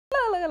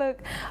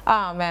look.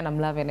 Oh man, I'm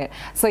loving it.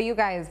 So you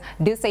guys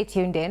do stay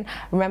tuned in.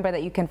 Remember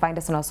that you can find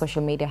us on our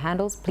social media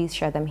handles. Please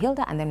share them,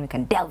 Hilda, and then we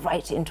can delve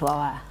right into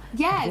our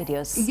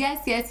videos.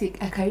 Yes.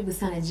 Karibu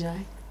sana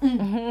Joy.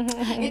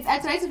 It's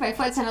at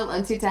Y254 channel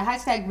on Twitter,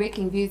 hashtag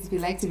breaking views if you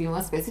like to be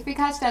more specific,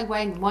 hashtag Y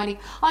in the morning.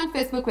 On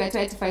Facebook we're at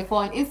Y254,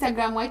 on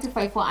Instagram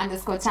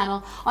Y254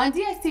 _channel, on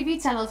DSTV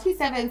channel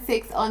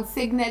 376, on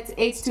Signet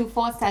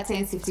H24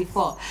 Saturn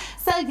 54.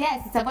 So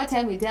yes, it's about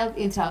time we delve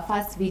into our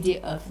first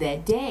video of the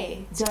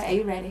day. Joy, are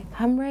you ready?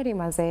 I'm ready,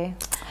 Maze.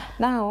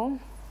 Now,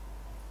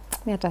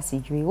 hata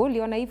sijui.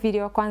 Uliona hii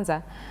video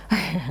kwanza?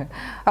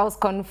 I was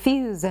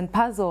confused and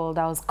puzzled.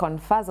 I was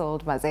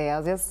confuzzled, Maze. I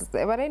was just,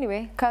 but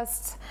anyway,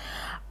 cussed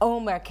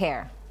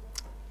care.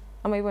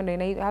 I'm even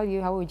wondering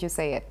how would you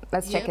say it?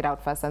 Let's check it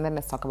out first and then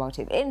let's talk about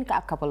it in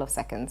a couple of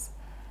seconds.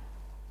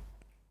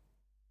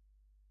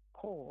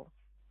 Call.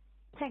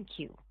 Thank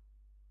you.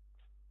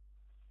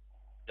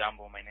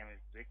 Jambo, my name is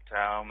Victor.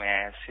 How may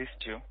I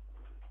assist you?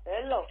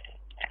 Hello.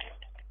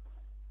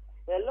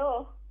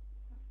 Hello.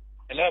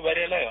 Hello,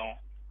 habari leo?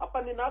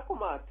 Hapa ni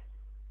Nakumat.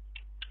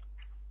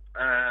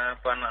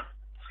 Hapana.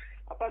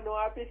 Hapa ni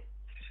wapi?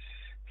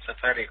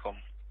 Safaricom.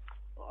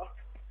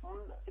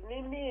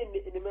 Nini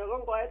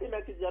nimegongwa hedi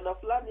na kijana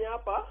fulani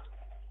hapa.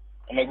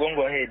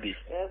 Umegongwa hedi?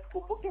 Yes,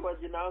 kumbuke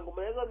majina yangu.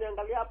 Unaweza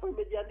niangalia hapo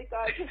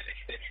imejiandika aje?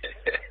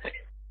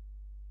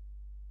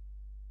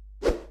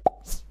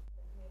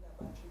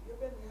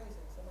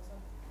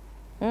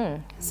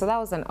 So that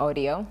was an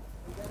audio.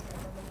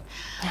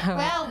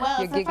 Well,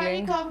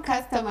 Safaricom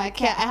customer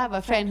care. I have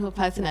a friend who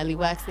personally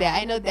works there.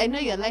 I know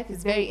your life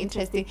is very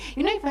interesting.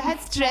 You know, if I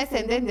had stress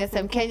and then there's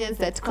some Kenyans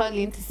that call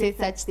in to say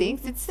such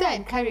things, it's so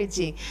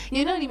encouraging.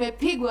 You know,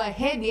 nimepigwa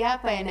hedi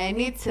hapa and I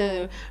need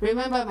to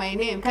remember my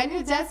name. Can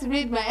you just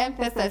read my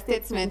M-Pesa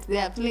statement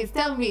there, please?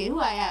 Tell me who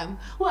I am.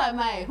 Who am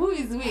I? Who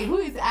is we? Who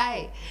is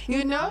I?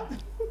 You know?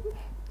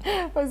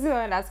 I was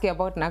going to ask you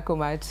about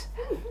Nakumat.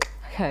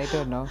 I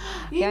don't know.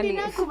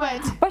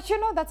 But you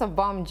know, that's a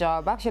bomb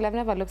job. Actually, I've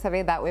never looked at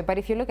it that way. But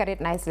if you look at it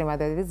nicely,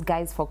 mother, these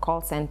guys for call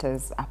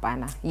centers,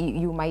 apana,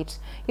 you might,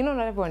 you know,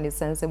 not everyone is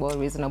sensible,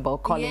 reasonable,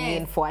 calling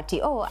in for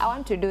oh, I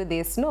want to do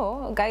this.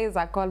 No, guys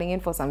are calling in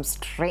for some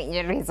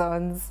strange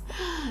reasons.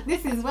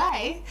 This is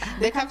why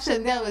the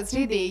caption there was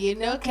really, you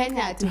know,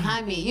 Kenya to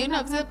Hami. You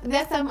know,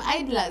 there's some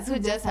idlers who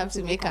just have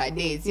to make our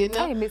days, you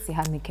know. I miss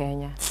Hami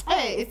Kenya.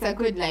 Hey, it's a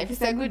good life.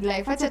 It's a good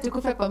life. Acha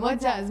tukufe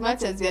pamoja. As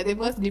much as we are the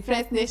most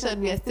depressed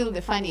nation, we are still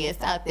the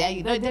funniest out there.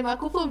 You know,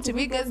 Demakufum to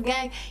Biggest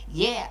gang.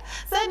 Yeah.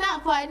 So now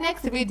for our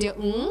next video,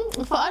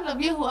 for all of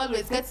you who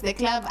always go to the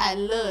club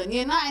alone,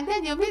 you know, and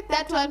then you meet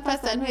that one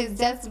person who is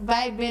just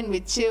vibing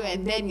with you,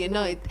 and then you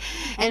know it,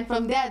 and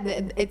from there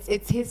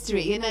it's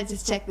history. You know,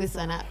 just check this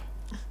one out.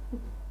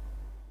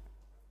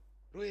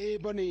 We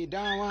bunny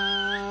dawa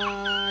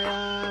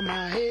ya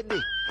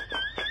mahedi.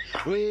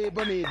 We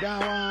bunny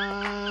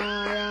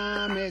dawa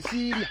ya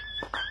mesiria.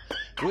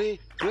 We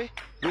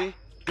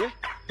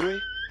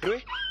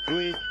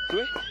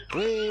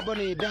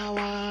bunny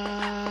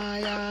dawa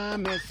ya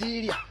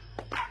mesiria.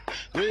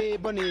 We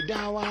bunny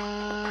dawa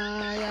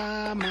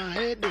ya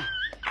mahedi.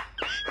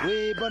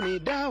 We bunny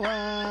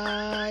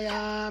dawa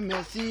ya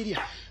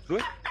mesiria.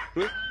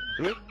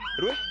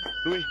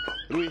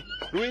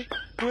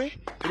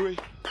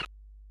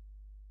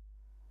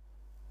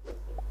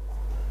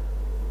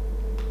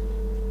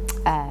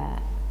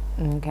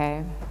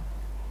 Okay.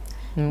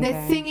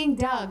 The singing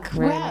dog.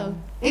 Really? Wow.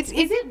 Is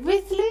it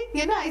whistling?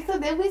 You know, I saw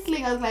them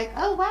whistling. I was like,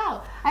 oh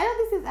wow. I know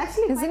this is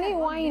actually. Isn't he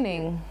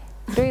whining?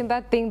 Doing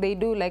that thing they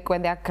do like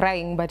when they're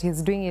crying, but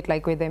he's doing it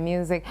like with the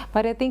music.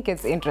 But I think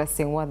it's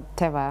interesting,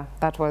 whatever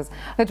that was.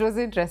 It was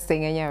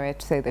interesting anyway,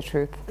 to say the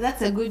truth.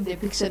 That's a good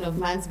depiction of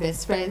man's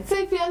best friend. So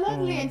if you're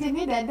lonely and you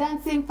need a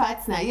dancing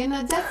partner, you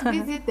know, just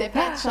visit the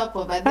pet shop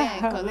over there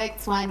and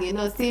collect one, you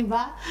know,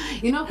 Simba.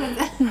 You know,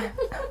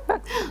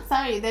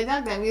 sorry, the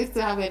dog that we used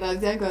to have when I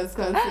was younger was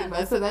called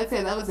Simba. So that's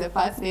it. That was the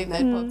first name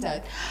that popped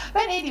out.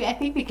 But anyway, I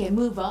think we can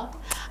move on,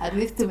 at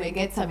least to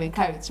get some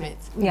encouragement.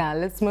 Yeah,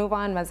 let's move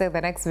on. The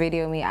next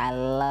video, I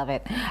love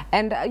it.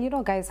 And you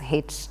know, guys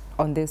hate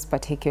on this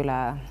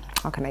particular,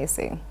 how can I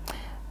say,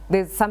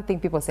 there's something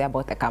people say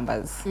about the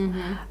Kambas,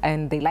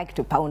 and they like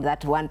to pound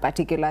that one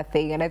particular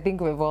thing, and I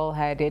think we've all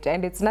heard it,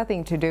 and it's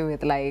nothing to do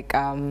with like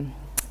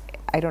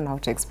I don't know how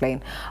to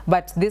explain,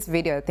 but this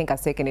video I think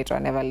has taken it to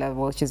another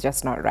level, which is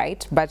just not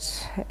right. But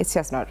it's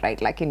just not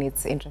right. Like, and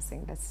it's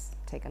interesting. Let's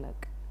take a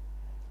look.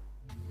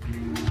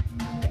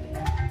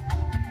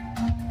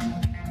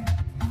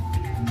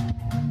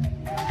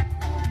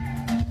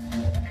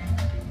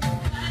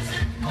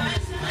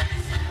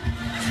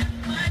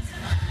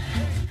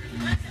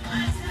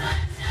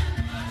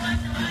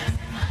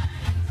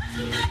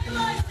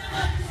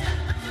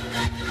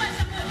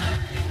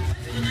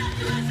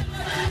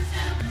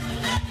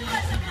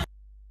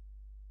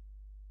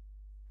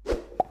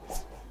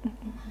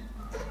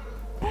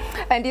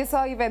 And you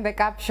saw even the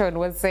caption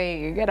was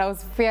saying, and I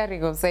was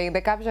fearing of saying,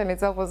 the caption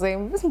itself was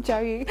saying,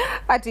 Mchawi,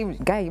 ati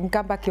guy,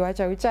 mkamba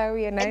kiwacha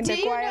uchawi, and in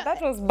the choir.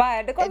 That was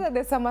bad. Because of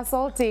the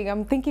somersaulting,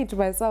 I'm thinking to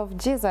myself,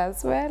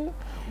 Jesus, well.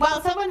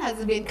 Well, someone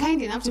has been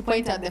kind enough to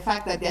point out the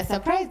fact that they're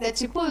surprised that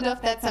she pulled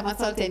off that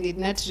somersault and did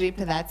not rip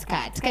that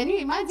skirt. Can you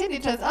imagine?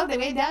 It was all the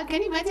way down.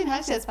 Can you imagine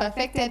how she has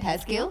perfected her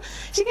skill?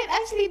 She can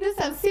actually do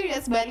some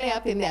serious ballet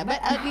up in there. But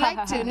I'd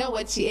like to know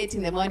what she ate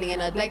in the morning,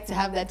 and I'd like to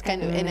have that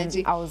kind of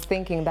energy. I was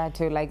thinking that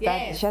too. Like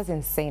that, she has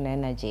insane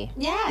energy.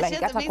 Yeah, like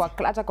she has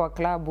ata kwa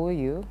club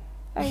huyu.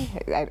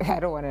 I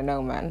don't want to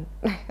know, man.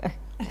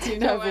 You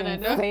don't want to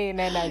know.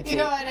 Energy. You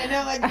don't want to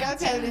know what girl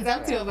child is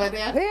up to over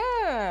there.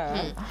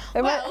 Yeah.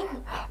 Well,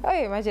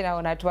 imagine a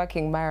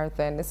networking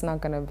marathon. It's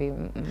not gonna be.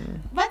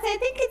 But I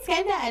think it's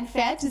kind of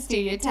unfair to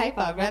stereotype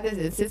our brothers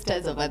and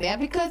sisters over there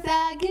because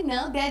you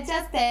know, they're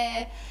just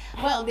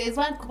well, there's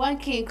one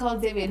king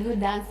called David who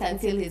danced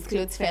until his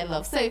clothes fell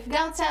off. So if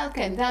girl child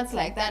can dance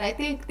like that, I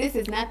think this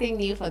is nothing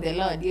new for the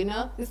Lord. You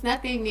know, it's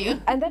nothing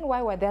new. And then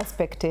why were there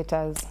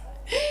spectators?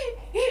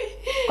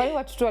 Kwa hiyo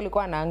watu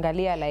walikuwa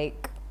wanaangalia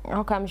like.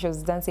 How come she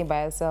was dancing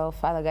by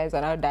herself? Other guys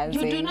are not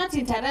dancing. You do not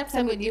interrupt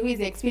somebody who is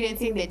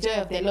experiencing the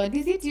joy of the Lord.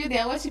 Is it you they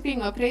are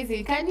worshiping or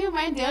praising? Can you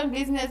mind your own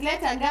business?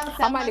 Let a girl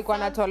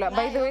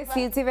By the way,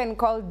 see, it's even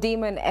called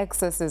demon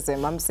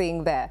exorcism. I'm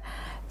seeing there.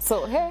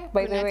 So, hey,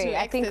 by the way,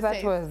 I think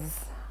that was...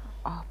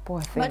 Oh, poor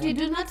thing. But you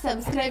do not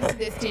subscribe to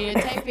the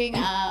stereotyping,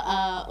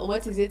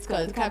 what is it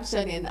called,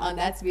 caption on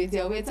that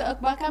video. Wait, so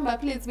Bakamba,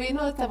 please, we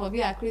know some of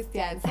you are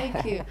Christians.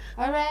 Thank you.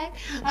 All right,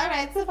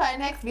 so for our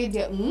next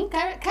video,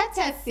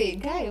 courtesy,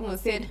 guy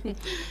almost said,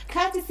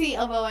 courtesy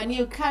of our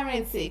new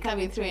currency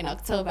coming through in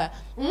October.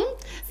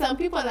 Some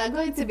people are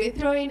going to be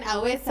throwing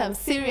away some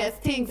serious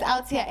things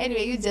out here.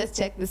 Anyway, you just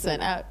check this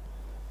one out.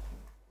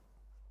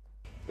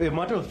 Hey,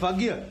 matter of fact,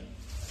 yeah.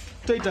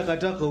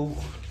 Takataka huko.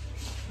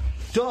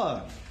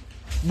 Toa.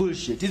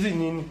 Bullshit. Hizi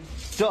nini?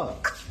 Toa.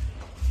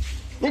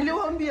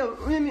 Niliwaambia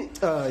mimi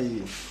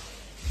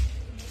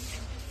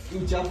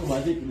Uchafu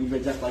mazi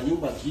nimeja kwa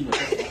nyumba kino.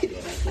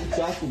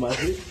 Uchafu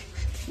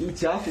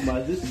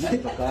mazi sijui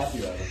kutoka wapi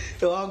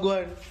wala.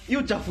 wagwan. Hiyo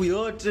uchafu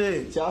yote.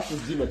 Uchafu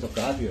sijui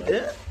kutoka wapi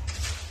wala.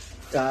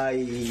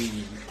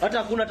 Hata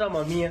hakuna hata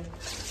mamia.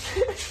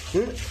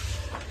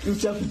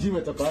 Uchafu sijui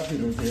kutoka wapi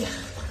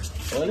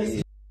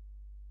wala.